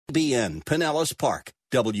BN, Pinellas Park,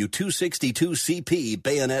 W262CP,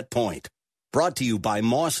 Bayonet Point. Brought to you by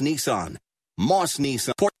Moss Nissan. Moss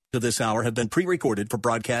Nissan. Portions of this hour have been pre-recorded for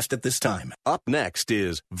broadcast at this time. Up next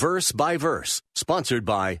is Verse by Verse, sponsored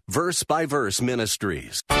by Verse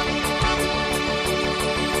Ministries.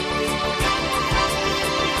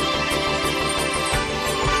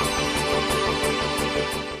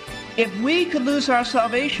 If we could lose our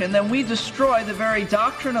salvation, then we destroy the very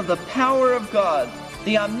doctrine of the power of God,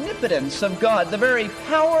 the omnipotence of God, the very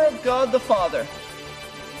power of God the Father.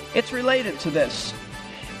 It's related to this.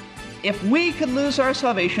 If we could lose our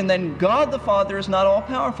salvation, then God the Father is not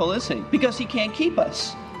all-powerful, is He? Because He can't keep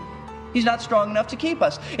us. He's not strong enough to keep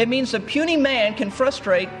us. It means that puny man can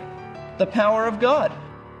frustrate the power of God.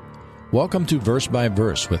 Welcome to Verse by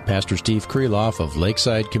Verse with Pastor Steve Kreloff of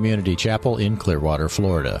Lakeside Community Chapel in Clearwater,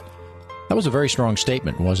 Florida. That was a very strong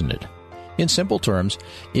statement, wasn't it? In simple terms,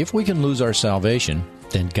 if we can lose our salvation,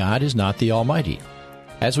 then God is not the Almighty.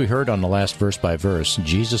 As we heard on the last Verse by Verse,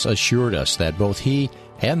 Jesus assured us that both He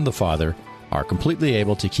and the Father are completely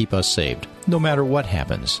able to keep us saved, no matter what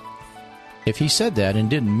happens. If He said that and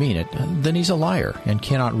didn't mean it, then He's a liar and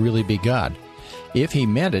cannot really be God. If He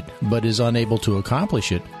meant it but is unable to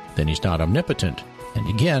accomplish it, then He's not omnipotent, and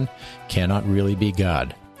again, cannot really be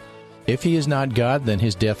God. If He is not God, then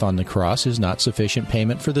His death on the cross is not sufficient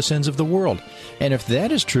payment for the sins of the world. And if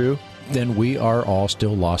that is true, then we are all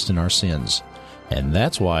still lost in our sins. And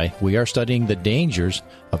that's why we are studying the dangers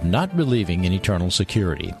of not believing in eternal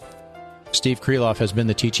security. Steve Kreloff has been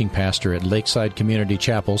the teaching pastor at Lakeside Community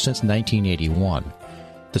Chapel since 1981.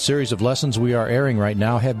 The series of lessons we are airing right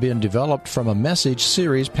now have been developed from a message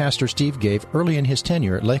series Pastor Steve gave early in his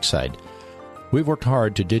tenure at Lakeside. We've worked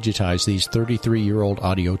hard to digitize these 33-year-old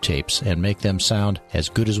audio tapes and make them sound as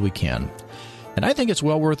good as we can. And I think it's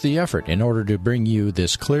well worth the effort in order to bring you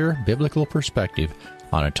this clear biblical perspective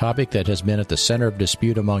on a topic that has been at the center of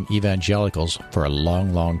dispute among evangelicals for a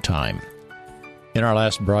long, long time. In our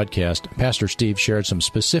last broadcast, Pastor Steve shared some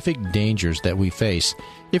specific dangers that we face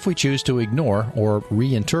if we choose to ignore or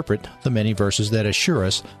reinterpret the many verses that assure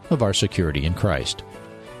us of our security in Christ.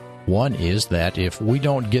 One is that if we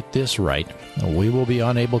don't get this right, we will be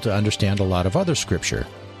unable to understand a lot of other Scripture.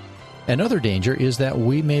 Another danger is that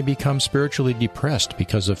we may become spiritually depressed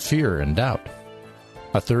because of fear and doubt.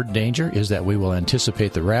 A third danger is that we will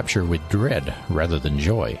anticipate the rapture with dread rather than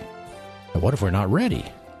joy. And what if we're not ready?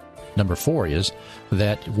 Number 4 is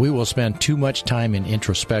that we will spend too much time in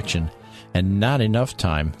introspection and not enough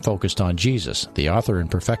time focused on Jesus, the author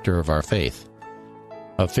and perfecter of our faith.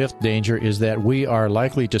 A fifth danger is that we are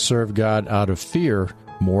likely to serve God out of fear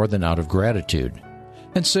more than out of gratitude.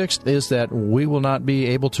 And sixth is that we will not be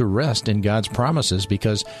able to rest in God's promises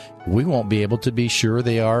because we won't be able to be sure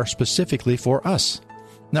they are specifically for us.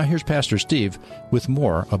 Now here's Pastor Steve with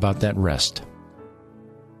more about that rest.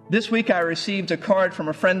 This week I received a card from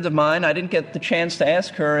a friend of mine. I didn't get the chance to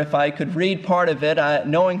ask her if I could read part of it.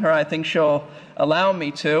 Knowing her, I think she'll allow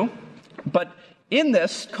me to. But in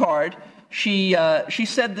this card, she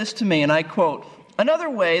said this to me, and I quote, "Another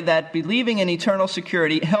way that believing in eternal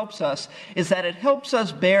security helps us is that it helps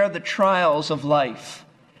us bear the trials of life."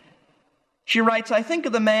 She writes, "I think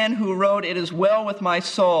of the man who wrote, 'It is well with my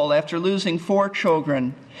soul,' after losing 4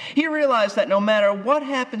 children. He realized that no matter what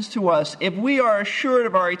happens to us, if we are assured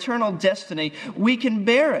of our eternal destiny, we can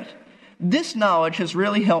bear it. This knowledge has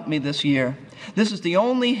really helped me this year. This is the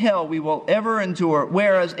only hell we will ever endure,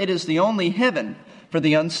 whereas it is the only heaven for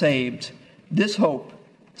the unsaved. This hope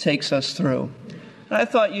takes us through." And I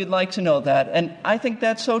thought you'd like to know that, and I think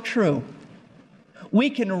that's so true. We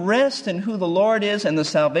can rest in who the Lord is and the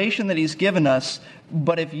salvation that He's given us,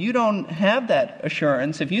 but if you don't have that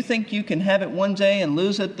assurance, if you think you can have it one day and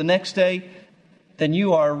lose it the next day, then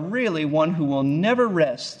you are really one who will never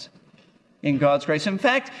rest in God's grace. In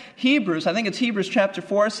fact, Hebrews chapter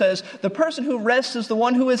 4 says, the person who rests is the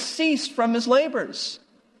one who has ceased from his labors.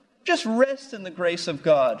 Just rest in the grace of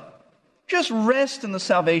God. Just rest in the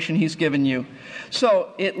salvation He's given you.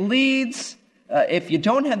 So it leads, if you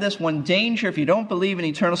don't have this one danger, if you don't believe in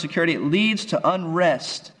eternal security, it leads to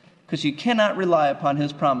unrest because you cannot rely upon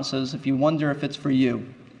His promises if you wonder if it's for you.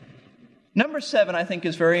 Number 7, I think,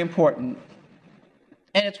 is very important.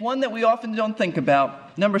 And it's one that we often don't think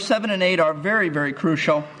about. Number 7 and 8 are very, very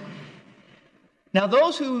crucial. Now,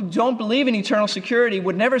 those who don't believe in eternal security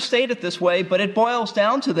would never state it this way, but it boils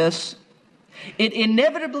down to this. It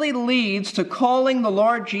inevitably leads to calling the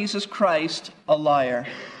Lord Jesus Christ a liar.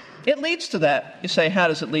 It leads to that. You say, how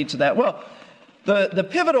does it lead to that? Well, the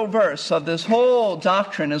pivotal verse of this whole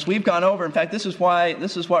doctrine, as we've gone over, in fact, this is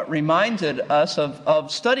what reminded us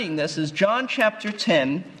of studying this, is John chapter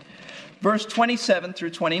 10, verse 27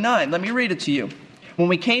 through 29. Let me read it to you. When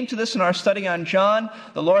we came to this in our study on John,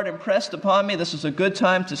 the Lord impressed upon me this is a good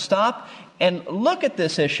time to stop and look at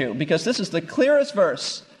this issue, because this is the clearest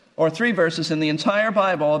verse, or 3 verses in the entire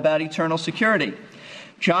Bible about eternal security.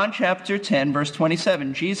 John chapter 10, verse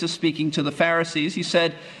 27, Jesus speaking to the Pharisees, he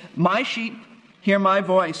said, "My sheep hear my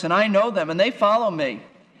voice, and I know them, and they follow me.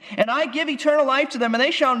 And I give eternal life to them, and they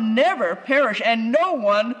shall never perish, and no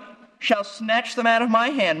one shall snatch them out of my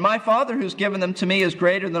hand. My Father who's given them to me is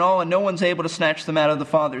greater than all, and no one's able to snatch them out of the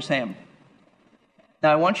Father's hand."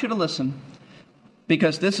 Now I want you to listen,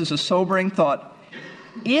 because this is a sobering thought.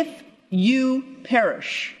 If you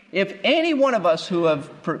perish, if any one of us who have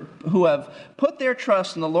put their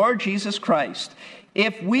trust in the Lord Jesus Christ,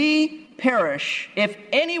 if we perish, if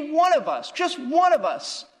any one of us, just one of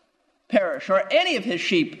us, perish, or any of his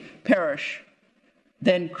sheep perish,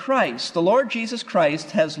 then Christ, the Lord Jesus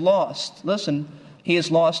Christ, has lost, listen, he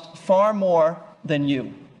has lost far more than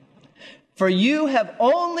you. For you have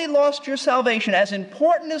only lost your salvation. As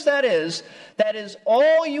important as that is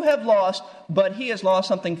all you have lost, but he has lost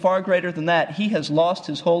something far greater than that. He has lost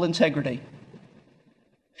his whole integrity.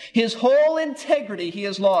 His whole integrity he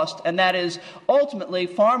has lost, and that is ultimately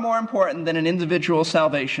far more important than an individual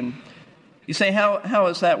salvation. You say, how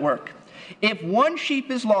does that work? If one sheep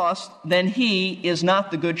is lost, then he is not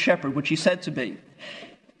the good shepherd, which he said to be.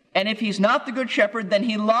 And if he's not the good shepherd, then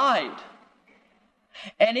he lied.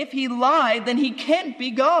 And if he lied, then he can't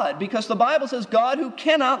be God, because the Bible says God who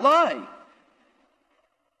cannot lie.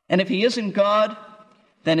 And if he isn't God,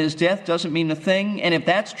 then his death doesn't mean a thing. And if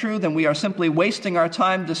that's true, then we are simply wasting our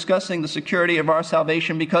time discussing the security of our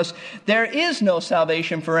salvation, because there is no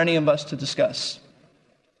salvation for any of us to discuss.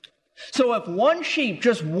 So if one sheep,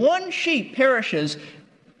 just one sheep perishes,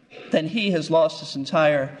 then he has lost his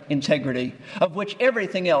entire integrity, of which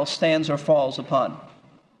everything else stands or falls upon.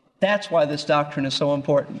 That's why this doctrine is so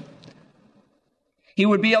important. He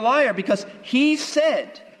would be a liar, because he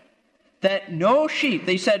said that no sheep,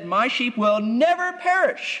 they said, my sheep will never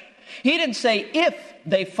perish. He didn't say if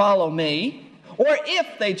they follow me, or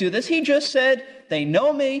if they do this. He just said, they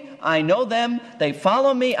know me, I know them, they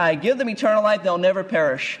follow me, I give them eternal life, they'll never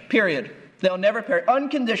perish. Period. They'll never perish.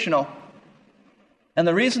 Unconditional. And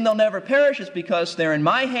the reason they'll never perish is because they're in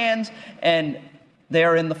my hands and they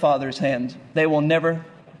are in the Father's hands. They will never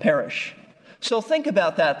perish. So think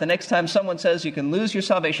about that the next time someone says you can lose your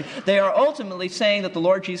salvation. They are ultimately saying that the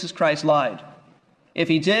Lord Jesus Christ lied. If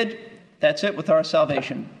he did, that's it with our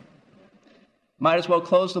salvation. Might as well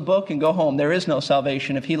close the book and go home. There is no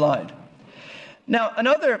salvation if he lied. Now,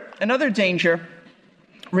 another danger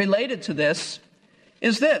related to this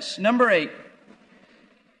is this. Number 8.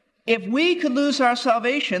 If we could lose our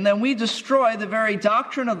salvation, then we destroy the very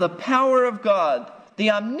doctrine of the power of God, the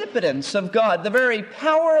omnipotence of God, the very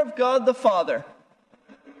power of God the Father.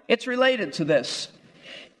 It's related to this.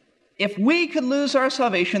 If we could lose our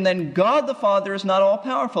salvation, then God the Father is not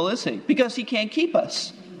all-powerful, is he? Because he can't keep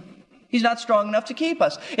us. He's not strong enough to keep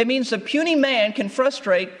us. It means the puny man can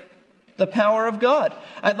frustrate the power of God.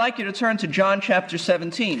 I'd like you to turn to John chapter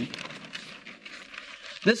 17.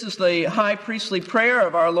 This is the high priestly prayer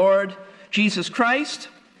of our Lord Jesus Christ.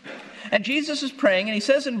 And Jesus is praying, and he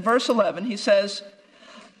says in verse 11, he says,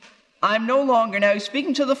 I'm no longer, now he's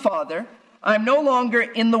speaking to the Father, I'm no longer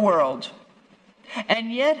in the world,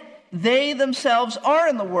 and yet they themselves are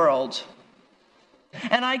in the world.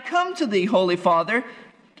 And I come to thee, Holy Father,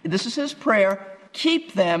 this is his prayer,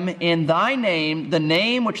 keep them in thy name, the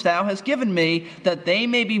name which thou hast given me, that they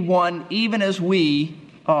may be one even as we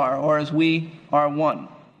are, or as we are one.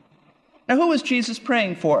 Now, who was Jesus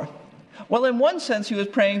praying for? Well, in one sense, he was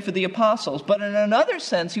praying for the apostles, but in another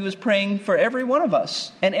sense, he was praying for every one of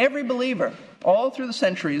us and every believer all through the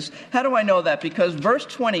centuries. How do I know that? Because verse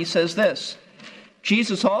 20 says this,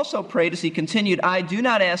 Jesus also prayed as he continued, I do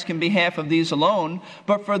not ask in behalf of these alone,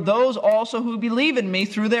 but for those also who believe in me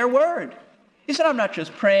through their word. He said, I'm not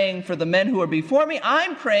just praying for the men who are before me,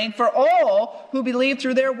 I'm praying for all who believe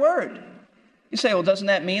through their word. You say, well, doesn't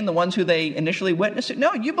that mean the ones who they initially witnessed?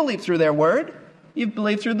 No, you believe through their word. You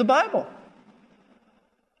believe through the Bible.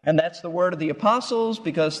 And that's the word of the apostles,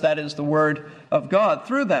 because that is the word of God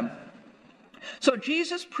through them. So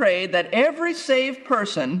Jesus prayed that every saved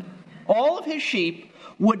person, all of his sheep,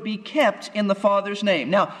 would be kept in the Father's name.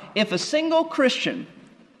 Now, if a single Christian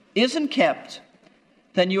isn't kept,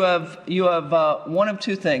 then you have one of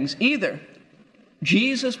two things. Either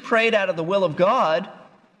Jesus prayed out of the will of God,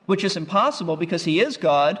 which is impossible because he is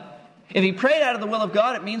God. If he prayed out of the will of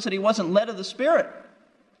God, it means that he wasn't led of the Spirit.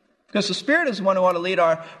 Because the Spirit is the one who ought to lead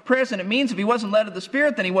our prayers, and it means if he wasn't led of the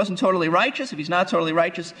Spirit, then he wasn't totally righteous. If he's not totally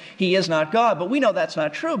righteous, he is not God. But we know that's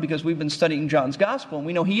not true because we've been studying John's Gospel, and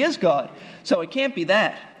we know he is God. So it can't be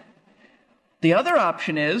that. The other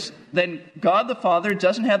option is, then God the Father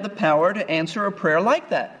doesn't have the power to answer a prayer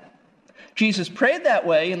like that. Jesus prayed that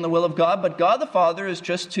way in the will of God, but God the Father is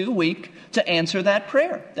just too weak to answer that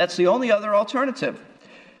prayer. That's the only other alternative.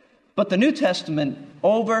 But the New Testament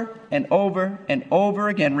over and over and over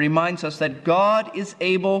again reminds us that God is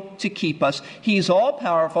able to keep us. He's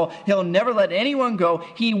all-powerful. He'll never let anyone go.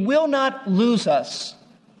 He will not lose us,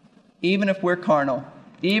 even if we're carnal,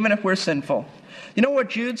 even if we're sinful. You know what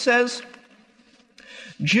Jude says?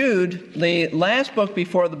 Jude, the last book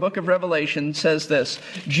before the book of Revelation, says this.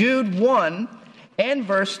 Jude 1 and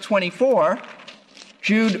verse 24,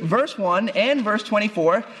 Jude verse 1 and verse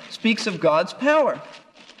 24 speaks of God's power.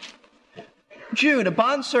 Jude, a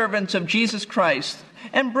bondservant of Jesus Christ,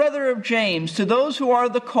 and brother of James, to those who are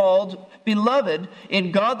the called, beloved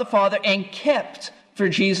in God the Father, and kept for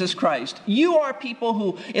Jesus Christ. You are people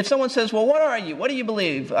who, if someone says, well, what are you? What do you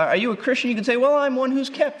believe? Are you a Christian? You can say, well, I'm one who's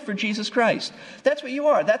kept for Jesus Christ. That's what you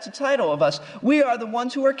are. That's a title of us. We are the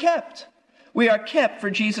ones who are kept. We are kept for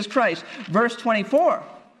Jesus Christ. Verse 24,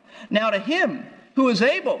 now to him who is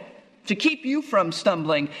able to keep you from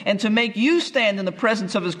stumbling, and to make you stand in the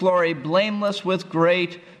presence of his glory, blameless with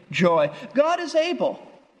great joy. God is able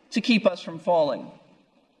to keep us from falling.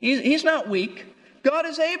 He's not weak. God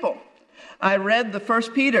is able. I read the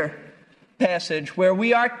 1 Peter passage where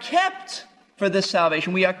we are kept for this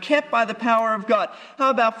salvation. We are kept by the power of God. How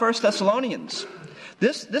about 1 Thessalonians?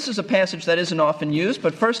 This is a passage that isn't often used,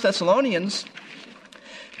 but 1 Thessalonians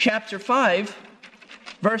chapter 5,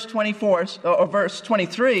 verse 24, or verse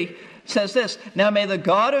 23, says this, now may the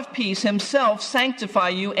God of peace himself sanctify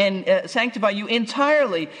you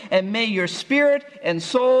entirely, and may your spirit and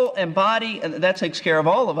soul and body, and that takes care of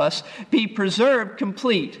all of us, be preserved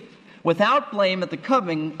complete, without blame at the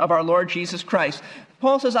coming of our Lord Jesus Christ.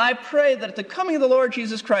 Paul says, I pray that at the coming of the Lord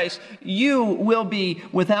Jesus Christ, you will be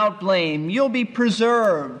without blame. You'll be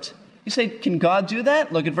preserved. You say, can God do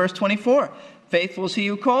that? Look at verse 24. Faithful is he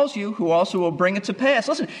who calls you, who also will bring it to pass.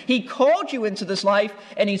 Listen, he called you into this life,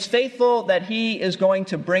 and he's faithful that he is going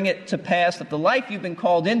to bring it to pass, that the life you've been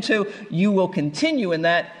called into, you will continue in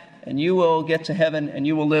that, and you will get to heaven, and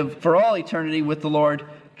you will live for all eternity with the Lord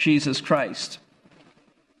Jesus Christ.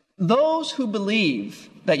 Those who believe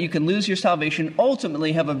that you can lose your salvation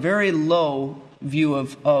ultimately have a very low view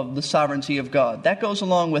of the sovereignty of God. That goes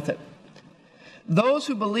along with it. Those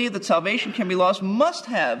who believe that salvation can be lost must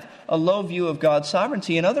have a low view of God's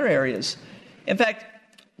sovereignty in other areas. In fact,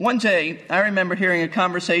 one day I remember hearing a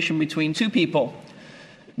conversation between two people.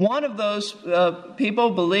 One of those people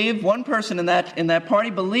believed, one person in that party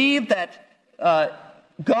believed that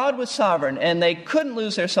God was sovereign and they couldn't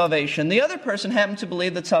lose their salvation. The other person happened to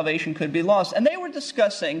believe that salvation could be lost. And they were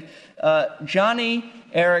discussing Joni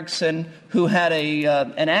Eareckson, who had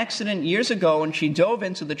an accident years ago when she dove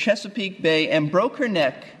into the Chesapeake Bay and broke her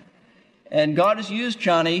neck. And God has used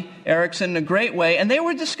Joni Eareckson in a great way. And they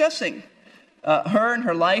were discussing her and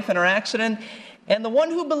her life and her accident. And the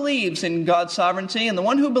one who believes in God's sovereignty and the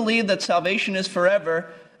one who believed that salvation is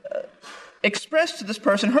forever expressed to this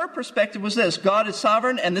person, her perspective was this: God is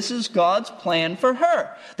sovereign, and this is God's plan for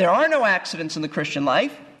her. There are no accidents in the Christian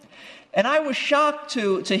life. And I was shocked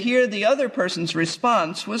to hear the other person's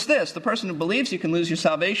response was this. The person who believes you can lose your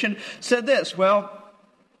salvation said this: well,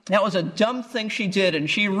 that was a dumb thing she did, and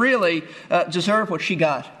she really deserved what she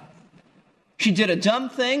got. She did a dumb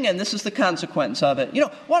thing, and this is the consequence of it. You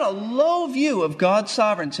know, what a low view of God's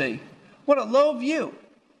sovereignty. What a low view.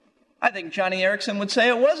 I think Joni Eareckson would say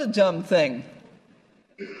it was a dumb thing.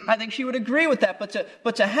 I think she would agree with that.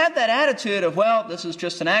 But to have that attitude of, well, this is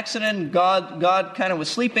just an accident, God kind of was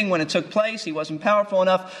sleeping when it took place, he wasn't powerful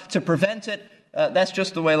enough to prevent it, that's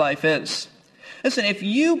just the way life is. Listen, if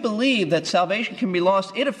you believe that salvation can be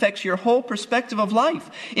lost, it affects your whole perspective of life.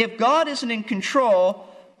 If God isn't in control,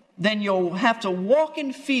 then you'll have to walk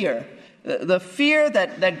in fear. The fear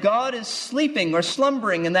that God is sleeping or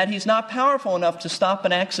slumbering and that he's not powerful enough to stop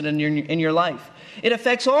an accident in your life. It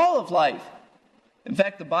affects all of life. In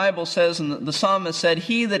fact, the Bible says, and the psalmist said,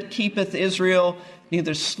 he that keepeth Israel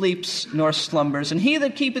neither sleeps nor slumbers, and he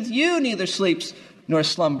that keepeth you neither sleeps nor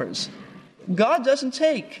slumbers. God doesn't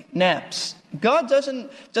take naps. God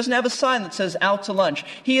doesn't have a sign that says out to lunch.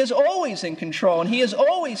 He is always in control, and he is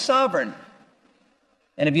always sovereign.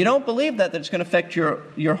 And if you don't believe that, it's going to affect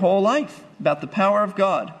your whole life about the power of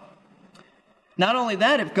God. Not only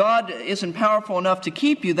that, if God isn't powerful enough to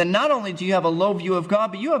keep you, then not only do you have a low view of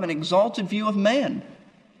God, but you have an exalted view of man.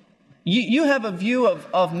 You have a view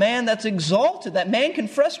of man that's exalted, that man can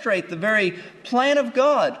frustrate the very plan of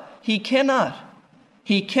God. He cannot.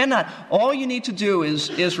 He cannot. All you need to do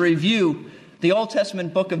is review the Old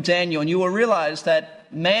Testament book of Daniel, and you will realize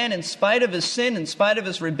that man, in spite of his sin, in spite of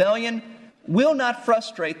his rebellion, will not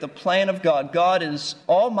frustrate the plan of God. God is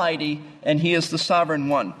almighty, and He is the sovereign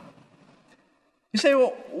one. You say,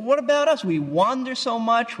 well, what about us? We wander so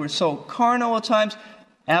much. We're so carnal at times.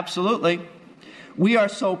 Absolutely. We are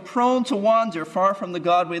so prone to wander far from the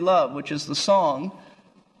God we love, which is the song,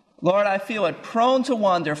 Lord, I feel it, prone to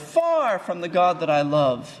wander far from the God that I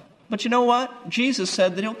love. But you know what? Jesus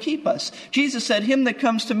said that He'll keep us. Jesus said, him that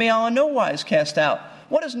comes to me, I'll in no wise cast out.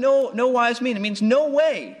 What does no wise mean? It means no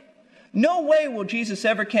way. No way will Jesus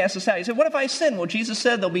ever cast us out. You said, what if I sin? Well, Jesus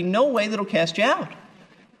said there'll be no way that He'll cast you out.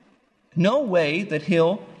 No way that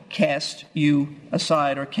He'll cast you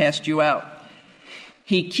aside or cast you out.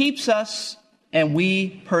 He keeps us and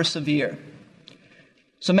we persevere.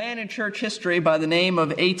 So a man in church history by the name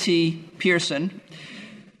of A.T. Pierson,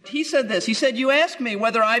 he said this. He said, you ask me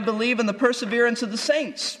whether I believe in the perseverance of the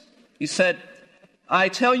saints. He said, I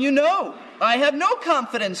tell you no. I have no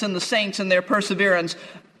confidence in the saints and their perseverance,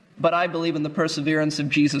 but I believe in the perseverance of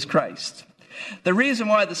Jesus Christ. The reason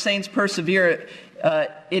why the saints persevere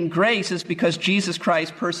in grace is because Jesus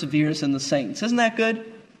Christ perseveres in the saints. Isn't that good?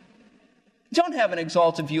 Don't have an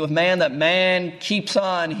exalted view of man, that man keeps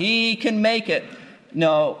on, he can make it.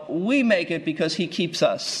 No, we make it because He keeps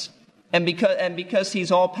us. And because He's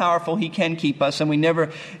all-powerful, He can keep us, and we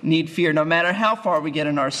never need fear, no matter how far we get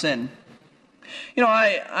in our sin. You know,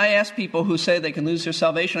 I ask people who say they can lose their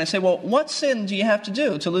salvation, I say, well, what sin do you have to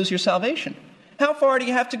do to lose your salvation? How far do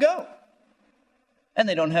you have to go? And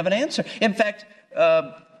they don't have an answer. In fact,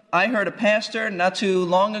 I heard a pastor not too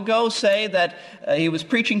long ago say that he was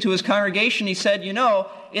preaching to his congregation. He said, you know,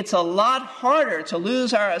 it's a lot harder to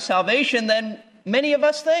lose our salvation than many of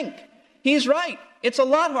us think. He's right. It's a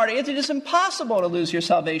lot harder. It is impossible to lose your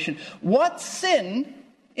salvation. What sin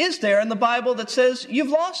is there in the Bible that says you've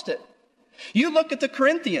lost it? You look at the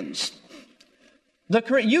Corinthians.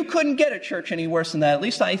 You couldn't get a church any worse than that. At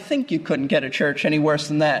least I think you couldn't get a church any worse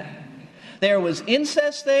than that. There was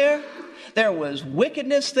incest there. There was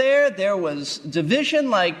wickedness there. There was division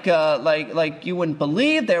like you wouldn't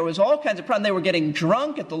believe. There was all kinds of problems. They were getting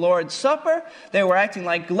drunk at the Lord's Supper. They were acting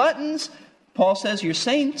like gluttons. Paul says, you're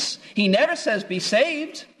saints. He never says, be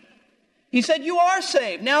saved. He said, you are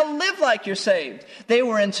saved. Now live like you're saved. They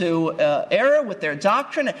were into error with their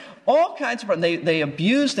doctrine. All kinds of problems. They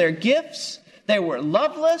abused their gifts. They were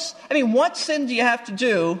loveless. I mean, what sin do you have to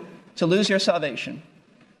do to lose your salvation?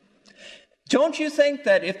 Don't you think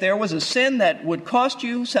that if there was a sin that would cost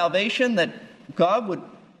you salvation, that God would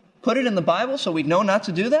put it in the Bible so we'd know not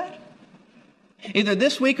to do that? Either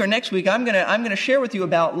this week or next week, I'm going to share with you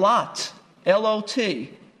about Lot,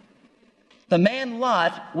 L-O-T. The man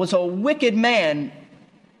Lot was a wicked man,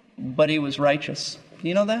 but he was righteous. Do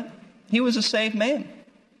you know that? He was a saved man.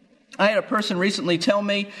 I had a person recently tell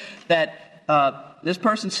me that this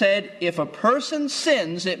person said, if a person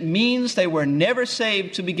sins, it means they were never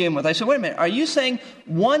saved to begin with. I said, wait a minute, are you saying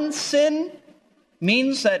one sin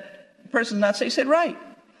means that the person's not saved? He said, right.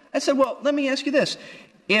 I said, well, let me ask you this.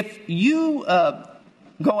 If you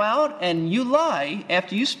go out and you lie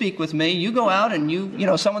after you speak with me, you go out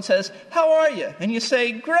and someone says, how are you? And you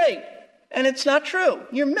say, great. And it's not true.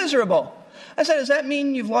 You're miserable. I said, does that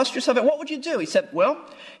mean you've lost yourself? What would you do? He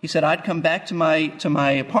said, I'd come back to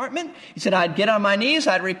my apartment. He said, I'd get on my knees,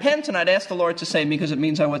 I'd repent, and I'd ask the Lord to save me because it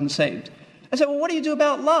means I wasn't saved. I said, well, what do you do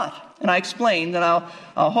about Lot? And I explained, and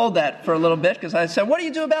I'll hold that for a little bit, because I said, what do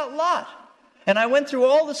you do about Lot? And I went through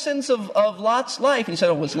all the sins of Lot's life. And he said,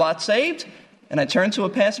 oh, was Lot saved? And I turned to a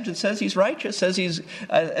passage that says he's righteous, says he's,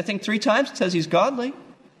 I think 3 times it says he's godly,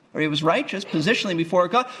 or he was righteous, positionally before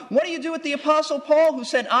God. What do you do with the Apostle Paul, who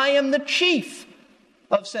said, I am the chief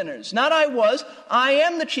of sinners? Not I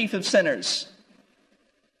am the chief of sinners.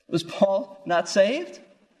 Was Paul not saved?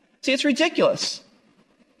 See, it's ridiculous.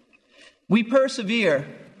 We persevere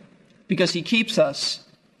because he keeps us.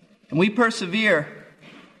 And we persevere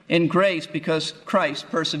in grace because Christ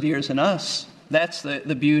perseveres in us. That's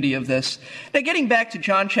the beauty of this. Now, getting back to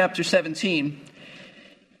John chapter 17,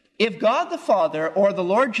 if God the Father or the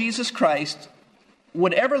Lord Jesus Christ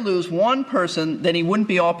would ever lose one person, then he wouldn't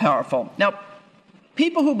be all-powerful. Now,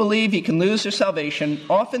 people who believe he can lose their salvation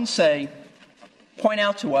often point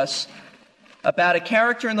out to us about a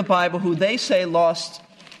character in the Bible who they say lost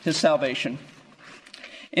his salvation.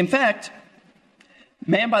 In fact, A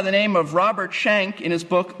man by the name of Robert Shank, in his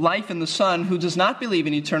book Life in the Sun, who does not believe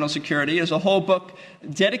in eternal security, is a whole book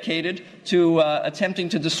dedicated to attempting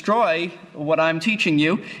to destroy what I'm teaching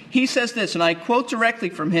you. He says this, and I quote directly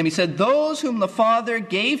from him. He said, "Those whom the Father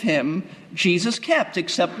gave him, Jesus kept,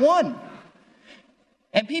 except one."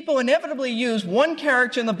 And people inevitably use one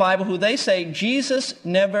character in the Bible who they say Jesus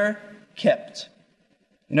never kept.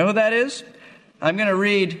 You know who that is? I'm going to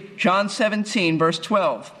read John 17, verse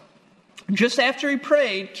 12. Just after he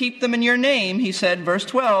prayed, "Keep them in your name," he said, verse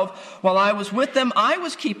 12, "While I was with them, I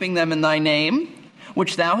was keeping them in thy name,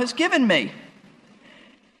 which thou hast given me.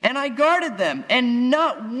 And I guarded them, and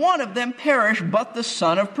not one of them perished, but the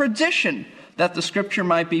son of perdition, that the scripture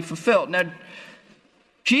might be fulfilled." Now,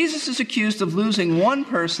 Jesus is accused of losing one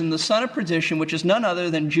person, the son of perdition, which is none other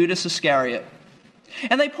than Judas Iscariot.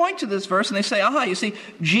 And they point to this verse and they say, you see,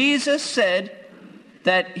 Jesus said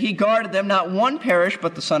that he guarded them, not one perished,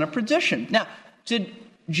 but the son of perdition. Now,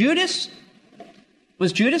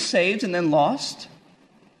 was Judas saved and then lost?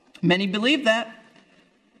 Many believe that.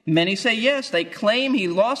 Many say yes. They claim he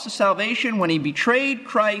lost his salvation when he betrayed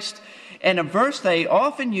Christ. And a verse they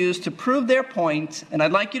often use to prove their point, and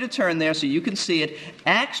I'd like you to turn there so you can see it,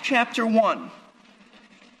 Acts chapter 1.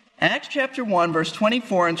 Acts chapter 1, verse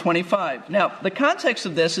 24 and 25. Now, the context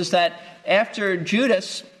of this is that after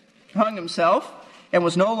Judas hung himself and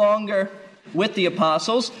was no longer with the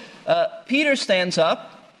apostles, Peter stands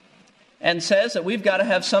up and says that we've got to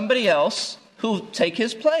have somebody else who'll take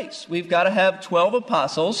his place. We've got to have 12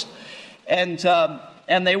 apostles, and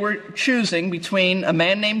they were choosing between a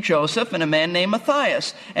man named Joseph and a man named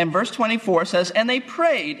Matthias. And verse 24 says, "And they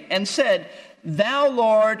prayed and said, Thou,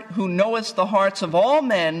 Lord, who knowest the hearts of all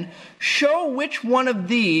men, show which one of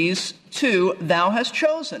these two thou hast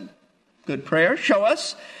chosen." Good prayer. Show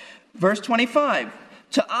us. Verse 25.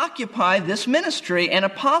 "To occupy this ministry and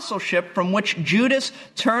apostleship from which Judas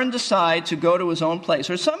turned aside to go to his own place."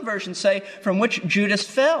 Or some versions say, from which Judas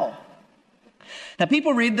fell. Now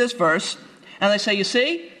people read this verse and they say, you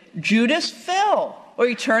see, Judas fell, or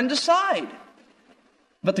he turned aside.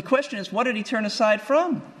 But the question is, what did he turn aside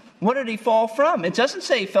from? What did he fall from? It doesn't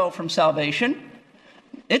say he fell from salvation.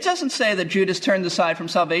 It doesn't say that Judas turned aside from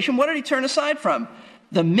salvation. What did he turn aside from?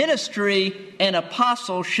 The ministry and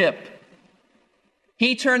apostleship.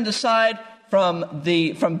 He turned aside from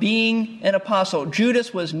being an apostle.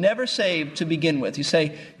 Judas was never saved to begin with. You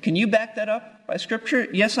say, can you back that up by Scripture?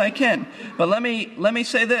 Yes, I can. But let me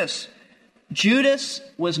say this. Judas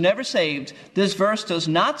was never saved. This verse does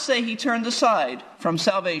not say he turned aside from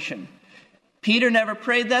salvation. Peter never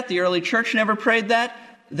prayed that. The early church never prayed that.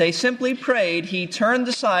 They simply prayed he turned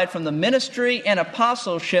aside from the ministry and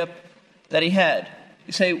apostleship that he had.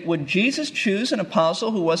 You say, would Jesus choose an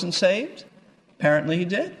apostle who wasn't saved? Apparently he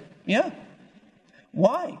did. Yeah.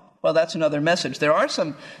 Why? Well, that's another message. There are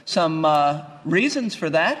some reasons for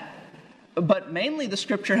that, but mainly the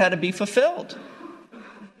Scripture had to be fulfilled.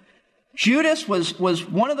 Judas was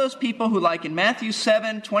one of those people who, like in Matthew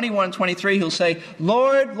 7, 21, 23, he'll say,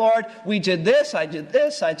 Lord, Lord, we did this, I did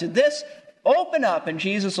this, I did this. Open up. And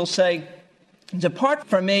Jesus will say, depart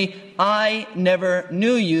from me, I never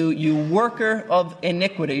knew you, you worker of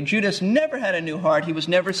iniquity. Judas never had a new heart. He was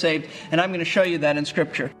never saved. And I'm going to show you that in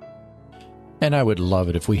Scripture. And I would love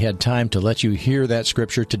it if we had time to let you hear that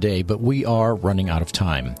Scripture today, but we are running out of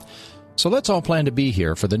time. So let's all plan to be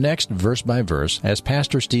here for the next verse by verse as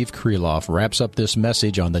Pastor Steve Kreloff wraps up this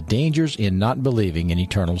message on the dangers in not believing in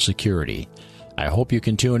eternal security. I hope you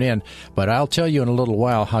can tune in, but I'll tell you in a little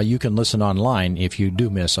while how you can listen online if you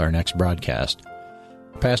do miss our next broadcast.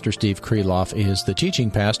 Pastor Steve Kreloff is the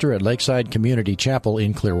teaching pastor at Lakeside Community Chapel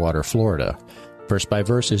in Clearwater, Florida. Verse by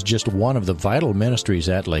Verse is just one of the vital ministries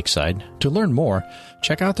at Lakeside. To learn more,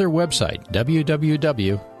 check out their website,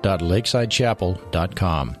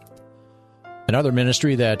 www.lakesidechapel.com. Another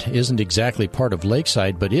ministry that isn't exactly part of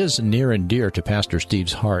Lakeside but is near and dear to Pastor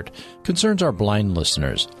Steve's heart concerns our blind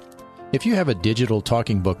listeners. If you have a digital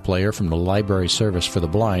talking book player from the Library Service for the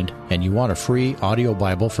Blind and you want a free audio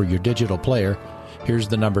Bible for your digital player, here's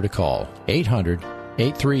the number to call,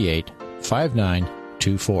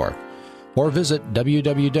 800-838-5924. Or visit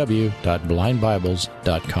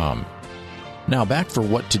www.blindbibles.com. Now back for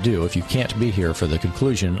what to do if you can't be here for the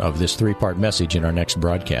conclusion of this three-part message in our next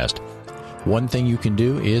broadcast. One thing you can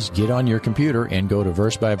do is get on your computer and go to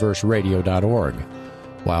versebyverseradio.org.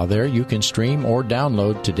 While there, you can stream or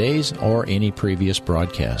download today's or any previous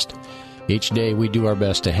broadcast. Each day, we do our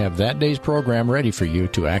best to have that day's program ready for you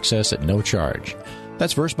to access at no charge.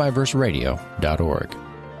 That's versebyverseradio.org.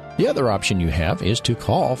 The other option you have is to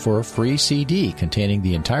call for a free CD containing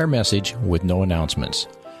the entire message with no announcements.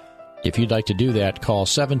 If you'd like to do that, call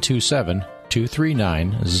 727-222-5790.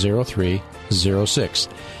 727-239-0306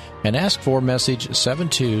 and ask for message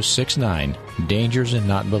 7269, Dangers in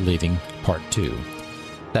Not Believing, Part 2.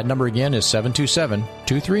 That number again is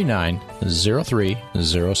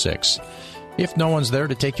 727-239-0306. If no one's there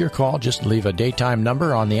to take your call, just leave a daytime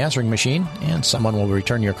number on the answering machine, and someone will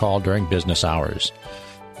return your call during business hours.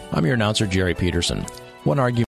 I'm your announcer, Jerry Peterson. One argument